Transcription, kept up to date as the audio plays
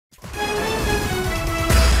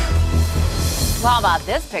Well, how about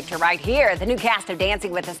this picture right here? The new cast of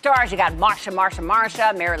Dancing with the Stars. You got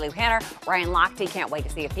Marsha, Mary Lou Henner, Ryan Lochte. Can't wait to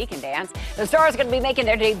see if he can dance. The stars are going to be making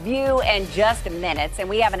their debut in just minutes, and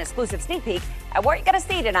we have an exclusive sneak peek at what you're going to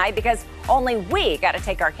see tonight because only we got to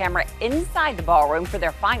take our camera inside the ballroom for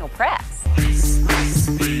their final press.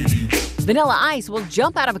 Vanilla Ice will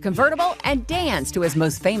jump out of a convertible and dance to his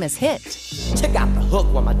most famous hit. Check out the hook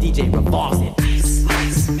while my DJ revolves it.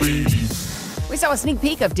 We saw a sneak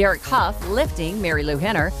peek of Derek Huff lifting Mary Lou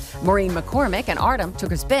Henner. Maureen McCormick and Artem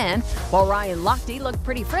took a spin, while Ryan Lochte looked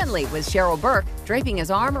pretty friendly with Cheryl Burke draping his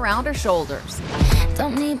arm around her shoulders.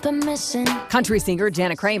 Don't need permission. Country singer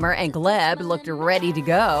Jana Kramer and Gleb looked ready to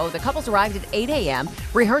go. The couples arrived at 8 a.m.,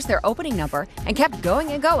 rehearsed their opening number, and kept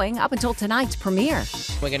going and going up until tonight's premiere.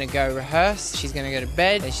 We're gonna go rehearse, she's gonna go to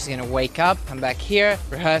bed, then she's gonna wake up, come back here,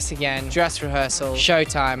 rehearse again, dress rehearsal,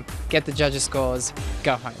 showtime, get the judges' scores,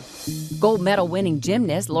 go home. Gold medal winning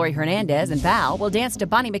gymnast Lori Hernandez and Val will dance to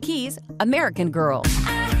Bonnie McKee's American Girl.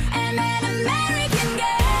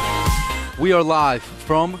 We are live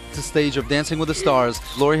from the stage of Dancing with the Stars.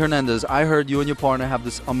 Lori Hernandez, I heard you and your partner have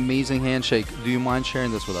this amazing handshake. Do you mind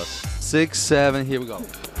sharing this with us? 6, 7, here we go.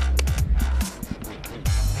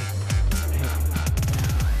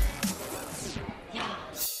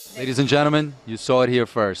 Ladies and gentlemen, you saw it here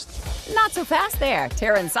first. Not so fast there.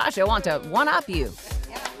 Tara and Sasha want to one-up you.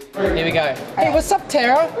 Here we go. Hey, what's up,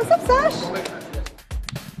 Tara? What's up, Sash?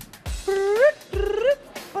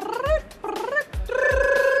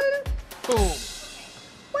 Boom.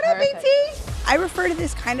 What up, BT? I refer to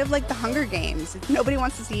this kind of like the Hunger Games. Nobody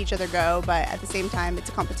wants to see each other go, but at the same time, it's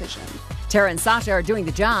a competition. Tara and Sasha are doing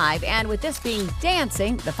the jive, and with this being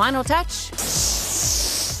dancing, the final touch,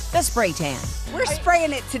 the spray tan. We're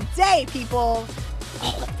spraying it today, people.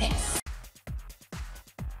 All of this.